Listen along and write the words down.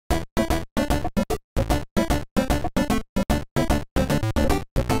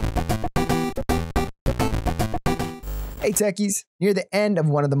Hey Techies! Near the end of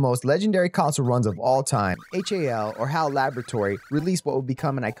one of the most legendary console runs of all time, HAL or HAL Laboratory released what would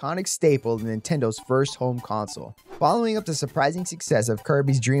become an iconic staple of Nintendo's first home console. Following up the surprising success of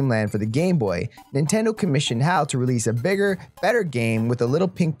Kirby's Dreamland for the Game Boy, Nintendo commissioned HAL to release a bigger, better game with a little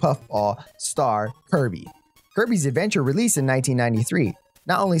pink puffball star, Kirby. Kirby's Adventure released in 1993.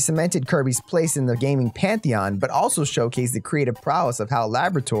 Not only cemented Kirby's place in the gaming pantheon, but also showcased the creative prowess of HAL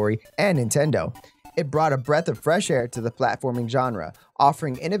Laboratory and Nintendo. It brought a breath of fresh air to the platforming genre,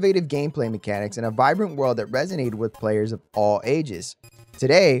 offering innovative gameplay mechanics and a vibrant world that resonated with players of all ages.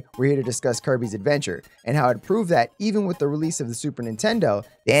 Today, we're here to discuss Kirby's Adventure, and how it proved that even with the release of the Super Nintendo,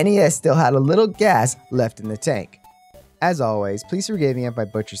 the NES still had a little gas left in the tank. As always, please forgive me if I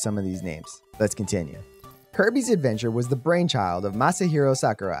butcher some of these names. Let's continue. Kirby's Adventure was the brainchild of Masahiro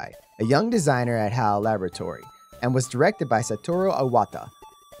Sakurai, a young designer at HAL Laboratory, and was directed by Satoru Iwata,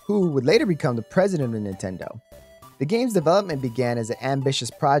 who would later become the president of Nintendo. The game's development began as an ambitious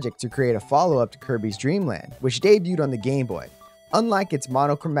project to create a follow-up to Kirby's Dreamland, which debuted on the Game Boy. Unlike its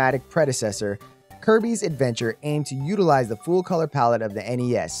monochromatic predecessor, Kirby's Adventure aimed to utilize the full color palette of the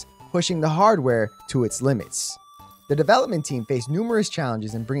NES, pushing the hardware to its limits. The development team faced numerous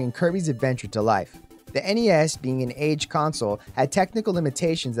challenges in bringing Kirby's Adventure to life. The NES, being an aged console, had technical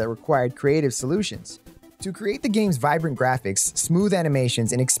limitations that required creative solutions. To create the game's vibrant graphics, smooth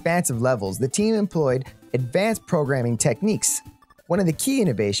animations, and expansive levels, the team employed advanced programming techniques. One of the key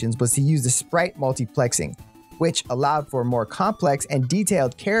innovations was to use the sprite multiplexing, which allowed for more complex and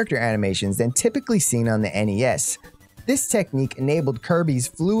detailed character animations than typically seen on the NES. This technique enabled Kirby's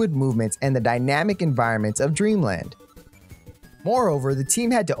fluid movements and the dynamic environments of Dreamland. Moreover, the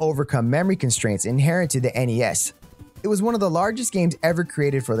team had to overcome memory constraints inherent to the NES. It was one of the largest games ever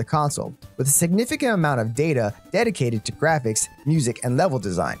created for the console, with a significant amount of data dedicated to graphics, music, and level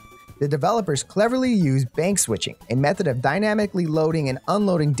design. The developers cleverly used bank switching, a method of dynamically loading and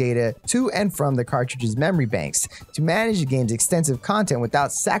unloading data to and from the cartridge's memory banks, to manage the game's extensive content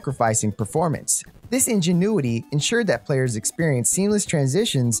without sacrificing performance. This ingenuity ensured that players experienced seamless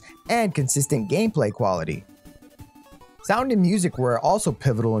transitions and consistent gameplay quality. Sound and music were also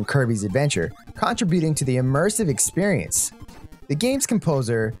pivotal in Kirby's Adventure, contributing to the immersive experience. The game's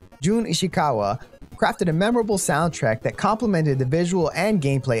composer, Jun Ishikawa, crafted a memorable soundtrack that complemented the visual and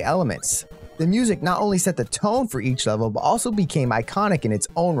gameplay elements. The music not only set the tone for each level, but also became iconic in its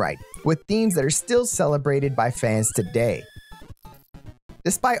own right, with themes that are still celebrated by fans today.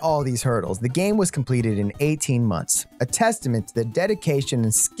 Despite all these hurdles, the game was completed in 18 months, a testament to the dedication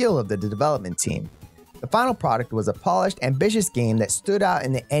and skill of the development team. The final product was a polished, ambitious game that stood out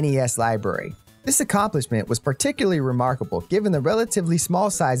in the NES library. This accomplishment was particularly remarkable given the relatively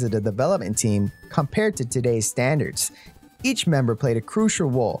small size of the development team compared to today's standards. Each member played a crucial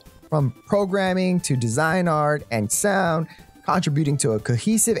role, from programming to design art and sound, contributing to a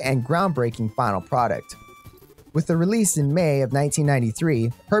cohesive and groundbreaking final product. With the release in May of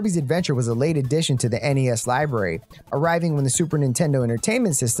 1993, Kirby's Adventure was a late addition to the NES library, arriving when the Super Nintendo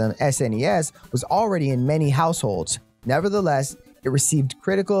Entertainment System (SNES) was already in many households. Nevertheless, it received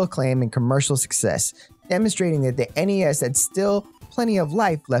critical acclaim and commercial success, demonstrating that the NES had still plenty of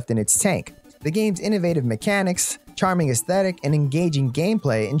life left in its tank. The game's innovative mechanics, charming aesthetic, and engaging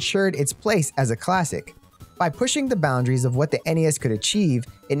gameplay ensured its place as a classic. By pushing the boundaries of what the NES could achieve,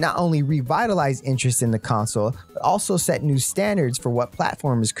 it not only revitalized interest in the console, but also set new standards for what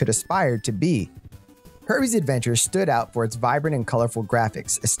platformers could aspire to be. Kirby's Adventure stood out for its vibrant and colorful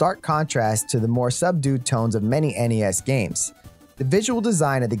graphics, a stark contrast to the more subdued tones of many NES games. The visual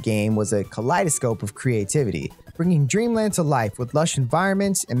design of the game was a kaleidoscope of creativity, bringing Dreamland to life with lush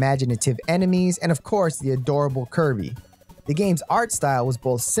environments, imaginative enemies, and of course the adorable Kirby. The game's art style was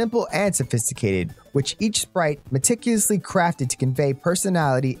both simple and sophisticated, with each sprite meticulously crafted to convey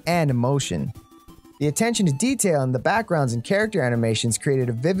personality and emotion. The attention to detail in the backgrounds and character animations created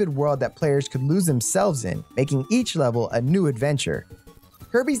a vivid world that players could lose themselves in, making each level a new adventure.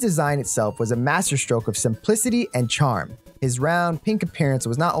 Kirby's design itself was a masterstroke of simplicity and charm. His round, pink appearance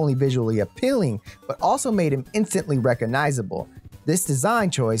was not only visually appealing, but also made him instantly recognizable. This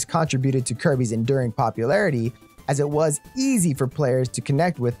design choice contributed to Kirby's enduring popularity, as it was easy for players to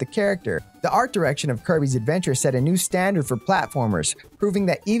connect with the character. The art direction of Kirby's Adventure set a new standard for platformers, proving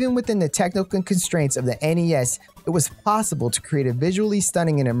that even within the technical constraints of the NES, it was possible to create a visually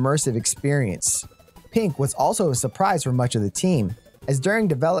stunning and immersive experience. Pink was also a surprise for much of the team, as during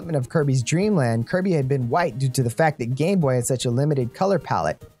development of Kirby's Dreamland, Kirby had been white due to the fact that Game Boy had such a limited color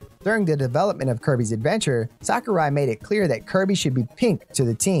palette. During the development of Kirby's Adventure, Sakurai made it clear that Kirby should be pink to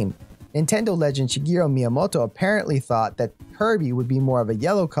the team. Nintendo legend Shigeru Miyamoto apparently thought that Kirby would be more of a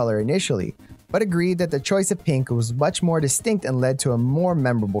yellow color initially, but agreed that the choice of pink was much more distinct and led to a more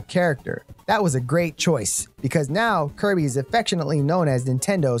memorable character. That was a great choice, because now Kirby is affectionately known as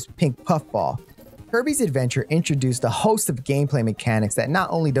Nintendo's Pink Puffball. Kirby's Adventure introduced a host of gameplay mechanics that not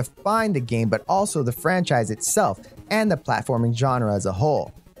only defined the game but also the franchise itself and the platforming genre as a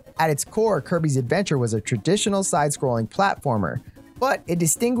whole. At its core, Kirby's Adventure was a traditional side-scrolling platformer, but it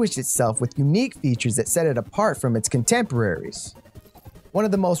distinguished itself with unique features that set it apart from its contemporaries. One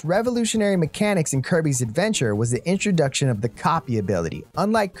of the most revolutionary mechanics in Kirby's Adventure was the introduction of the copy ability.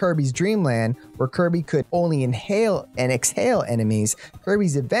 Unlike Kirby's Dreamland, where Kirby could only inhale and exhale enemies,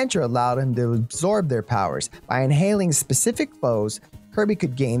 Kirby's Adventure allowed him to absorb their powers. By inhaling specific foes, Kirby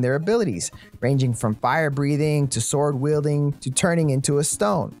could gain their abilities, ranging from fire breathing to sword wielding to turning into a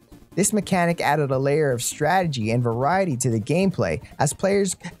stone. This mechanic added a layer of strategy and variety to the gameplay, as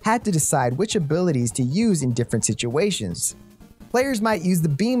players had to decide which abilities to use in different situations. Players might use the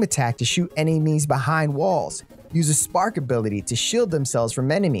beam attack to shoot enemies behind walls, use a spark ability to shield themselves from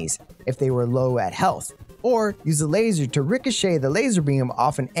enemies if they were low at health, or use a laser to ricochet the laser beam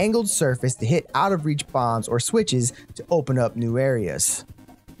off an angled surface to hit out-of-reach bombs or switches to open up new areas.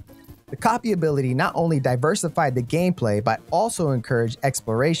 The copy ability not only diversified the gameplay but also encouraged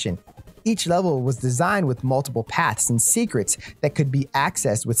exploration. Each level was designed with multiple paths and secrets that could be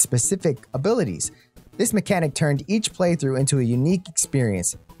accessed with specific abilities. This mechanic turned each playthrough into a unique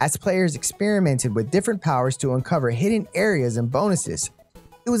experience, as players experimented with different powers to uncover hidden areas and bonuses.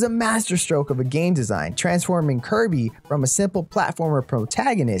 It was a masterstroke of a game design, transforming Kirby from a simple platformer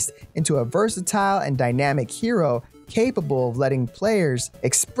protagonist into a versatile and dynamic hero capable of letting players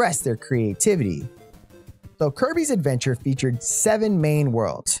express their creativity. So Kirby's Adventure featured 7 main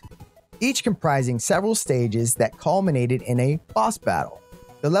worlds, each comprising several stages that culminated in a boss battle.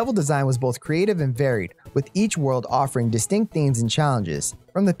 The level design was both creative and varied, with each world offering distinct themes and challenges.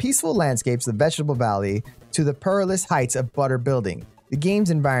 From the peaceful landscapes of Vegetable Valley to the perilous heights of Butter Building, the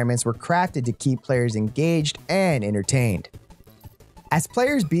game's environments were crafted to keep players engaged and entertained. As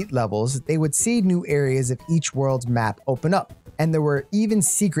players beat levels, they would see new areas of each world's map open up, and there were even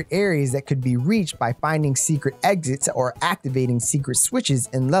secret areas that could be reached by finding secret exits or activating secret switches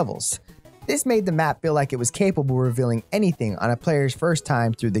in levels. This made the map feel like it was capable of revealing anything on a player's first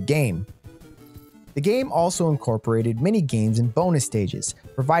time through the game. The game also incorporated mini-games and bonus stages,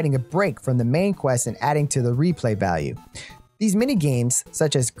 providing a break from the main quest and adding to the replay value. These mini-games,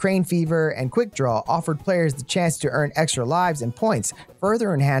 such as Crane Fever and Quick Draw, offered players the chance to earn extra lives and points,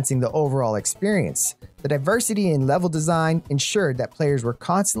 further enhancing the overall experience. The diversity in level design ensured that players were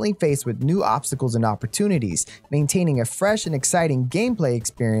constantly faced with new obstacles and opportunities, maintaining a fresh and exciting gameplay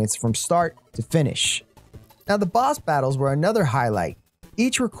experience from start to finish. Now, the boss battles were another highlight,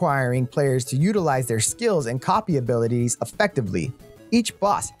 each requiring players to utilize their skills and copy abilities effectively. Each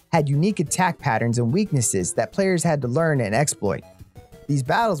boss had unique attack patterns and weaknesses that players had to learn and exploit. These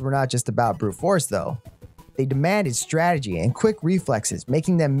battles were not just about brute force though. They demanded strategy and quick reflexes,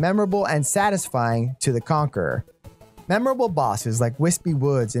 making them memorable and satisfying to the conqueror. Memorable bosses like Wispy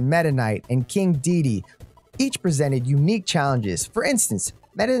Woods and Meta Knight and King Dedede each presented unique challenges. For instance,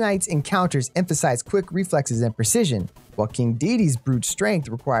 Meta Knight's encounters emphasized quick reflexes and precision, while King Dedede's brute strength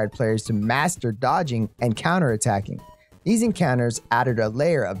required players to master dodging and counterattacking. These encounters added a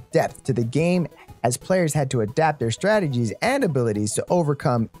layer of depth to the game as players had to adapt their strategies and abilities to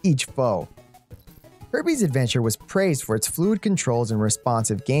overcome each foe. Kirby's Adventure was praised for its fluid controls and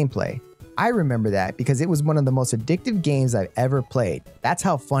responsive gameplay. I remember that because it was one of the most addictive games I've ever played. That's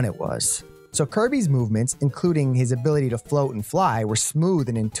how fun it was. So Kirby's movements, including his ability to float and fly, were smooth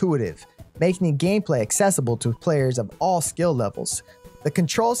and intuitive, making the gameplay accessible to players of all skill levels. The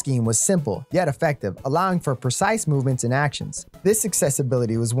control scheme was simple, yet effective, allowing for precise movements and actions. This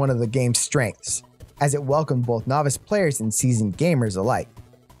accessibility was one of the game's strengths, as it welcomed both novice players and seasoned gamers alike.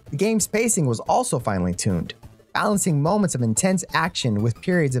 The game's pacing was also finely tuned, balancing moments of intense action with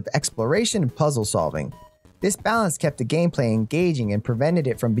periods of exploration and puzzle solving. This balance kept the gameplay engaging and prevented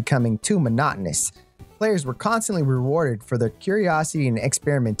it from becoming too monotonous. Players were constantly rewarded for their curiosity and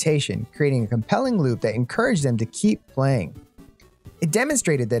experimentation, creating a compelling loop that encouraged them to keep playing. It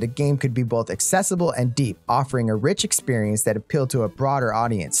demonstrated that a game could be both accessible and deep, offering a rich experience that appealed to a broader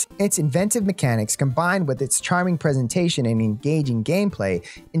audience. Its inventive mechanics, combined with its charming presentation and engaging gameplay,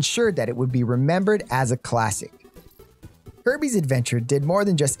 ensured that it would be remembered as a classic. Kirby's Adventure did more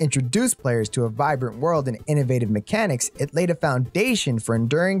than just introduce players to a vibrant world and innovative mechanics. It laid a foundation for an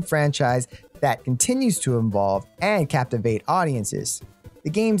enduring franchise that continues to evolve and captivate audiences. The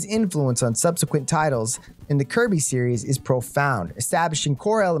game's influence on subsequent titles in the Kirby series is profound, establishing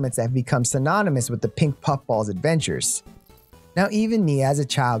core elements that have become synonymous with the Pink Puffball's adventures. Now, even me as a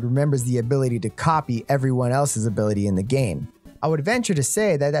child remembers the ability to copy everyone else's ability in the game. I would venture to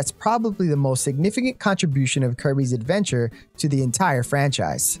say that that's probably the most significant contribution of Kirby's Adventure to the entire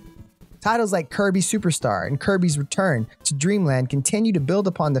franchise. Titles like Kirby Superstar and Kirby's Return to Dreamland continue to build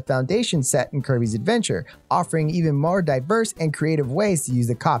upon the foundation set in Kirby's Adventure, offering even more diverse and creative ways to use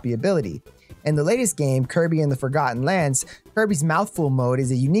the copy ability. In the latest game, Kirby and the Forgotten Lands, Kirby's Mouthful mode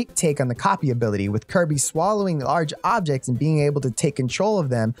is a unique take on the copy ability, with Kirby swallowing large objects and being able to take control of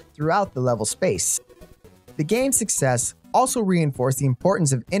them throughout the level space. The game's success also reinforced the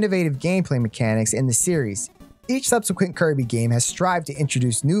importance of innovative gameplay mechanics in the series. Each subsequent Kirby game has strived to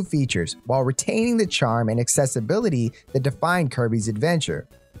introduce new features while retaining the charm and accessibility that defined Kirby's Adventure.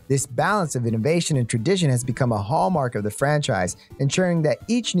 This balance of innovation and tradition has become a hallmark of the franchise, ensuring that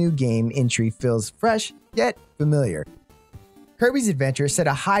each new game entry feels fresh yet familiar. Kirby's Adventure set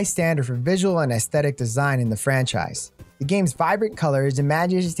a high standard for visual and aesthetic design in the franchise. The game's vibrant colors,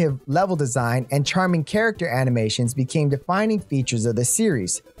 imaginative level design, and charming character animations became defining features of the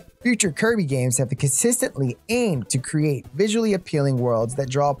series. Future Kirby games have consistently aimed to create visually appealing worlds that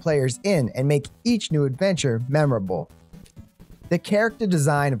draw players in and make each new adventure memorable. The character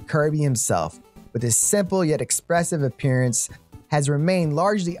design of Kirby himself, with his simple yet expressive appearance, has remained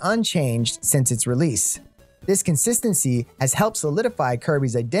largely unchanged since its release. This consistency has helped solidify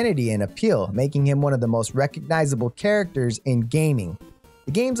Kirby's identity and appeal, making him one of the most recognizable characters in gaming.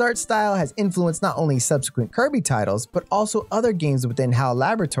 The game's art style has influenced not only subsequent Kirby titles, but also other games within HAL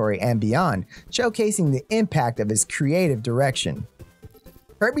Laboratory and beyond, showcasing the impact of his creative direction.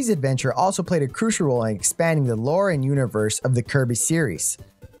 Kirby's Adventure also played a crucial role in expanding the lore and universe of the Kirby series.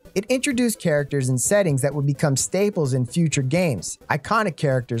 It introduced characters and settings that would become staples in future games. Iconic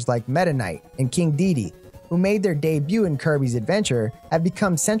characters like Meta Knight and King Dedede, who made their debut in Kirby's Adventure, have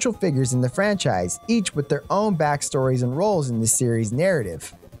become central figures in the franchise, each with their own backstories and roles in the series'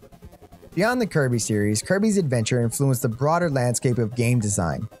 narrative. Beyond the Kirby series, Kirby's Adventure influenced the broader landscape of game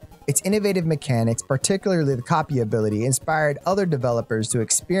design. Its innovative mechanics, particularly the copy ability, inspired other developers to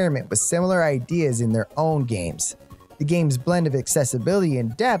experiment with similar ideas in their own games. The game's blend of accessibility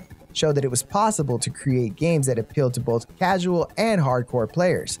and depth showed that it was possible to create games that appealed to both casual and hardcore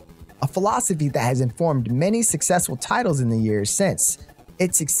players, a philosophy that has informed many successful titles in the years since.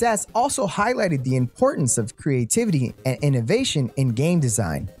 Its success also highlighted the importance of creativity and innovation in game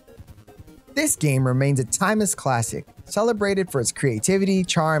design. This game remains a timeless classic, celebrated for its creativity,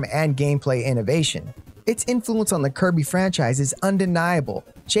 charm, and gameplay innovation. Its influence on the Kirby franchise is undeniable,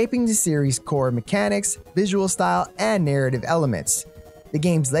 shaping the series' core mechanics, visual style, and narrative elements. The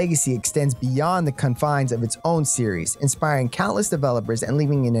game's legacy extends beyond the confines of its own series, inspiring countless developers and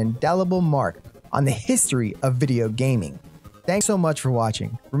leaving an indelible mark on the history of video gaming. Thanks so much for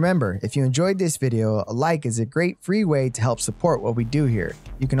watching. Remember, if you enjoyed this video, a like is a great free way to help support what we do here.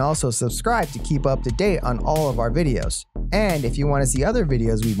 You can also subscribe to keep up to date on all of our videos. And if you want to see other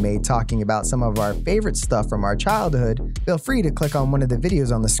videos we've made talking about some of our favorite stuff from our childhood, feel free to click on one of the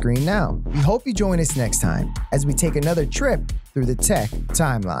videos on the screen now. We hope you join us next time as we take another trip through the tech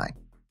timeline.